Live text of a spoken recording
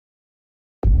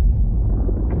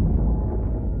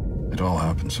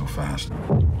happened so fast.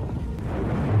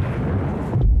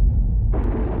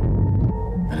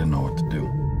 I didn't know what to do.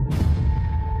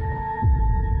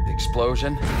 The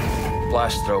explosion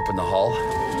blasted open the hull.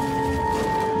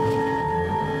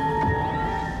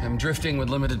 I'm drifting with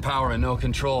limited power and no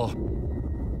control.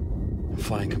 I'm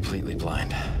flying completely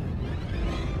blind.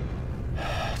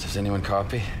 Does anyone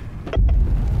copy?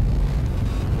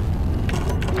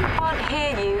 I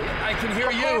can't hear you. I can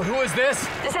hear you. Who is this?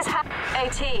 This is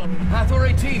 18. Hathor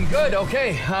 18. Good,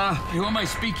 okay. Who am I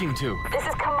speaking to? This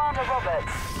is Commander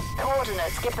Roberts.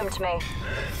 Coordinates, give them to me.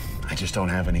 I just don't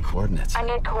have any coordinates. I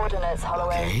need coordinates,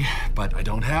 Holloway. Okay, but I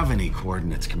don't have any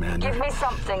coordinates, Commander. Give me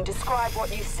something. Describe what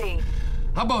you see.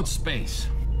 How about space?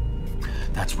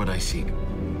 That's what I seek.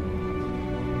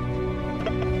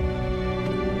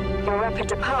 Your rapid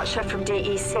departure from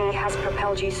DEC has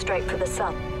propelled you straight for the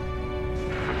sun.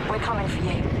 We're coming for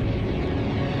you.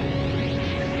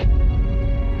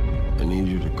 I need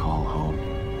you to call home.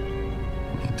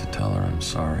 I need to tell her I'm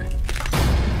sorry.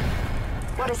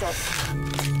 What is it?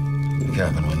 The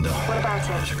cabin window. What about it?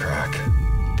 There's a crack.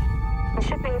 We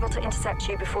should be able to intercept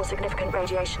you before significant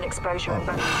radiation exposure and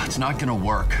burn. It's not gonna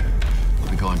work.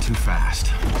 We're going too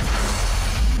fast.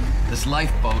 This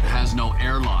lifeboat has no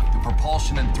airlock. The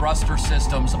propulsion and thruster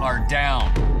systems are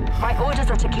down. My orders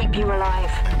are to keep you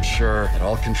alive. I'm sure that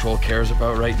all Control cares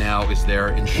about right now is their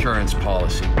insurance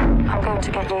policy. I'm going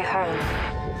to get you home.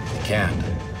 I can't.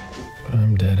 But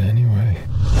I'm dead anyway.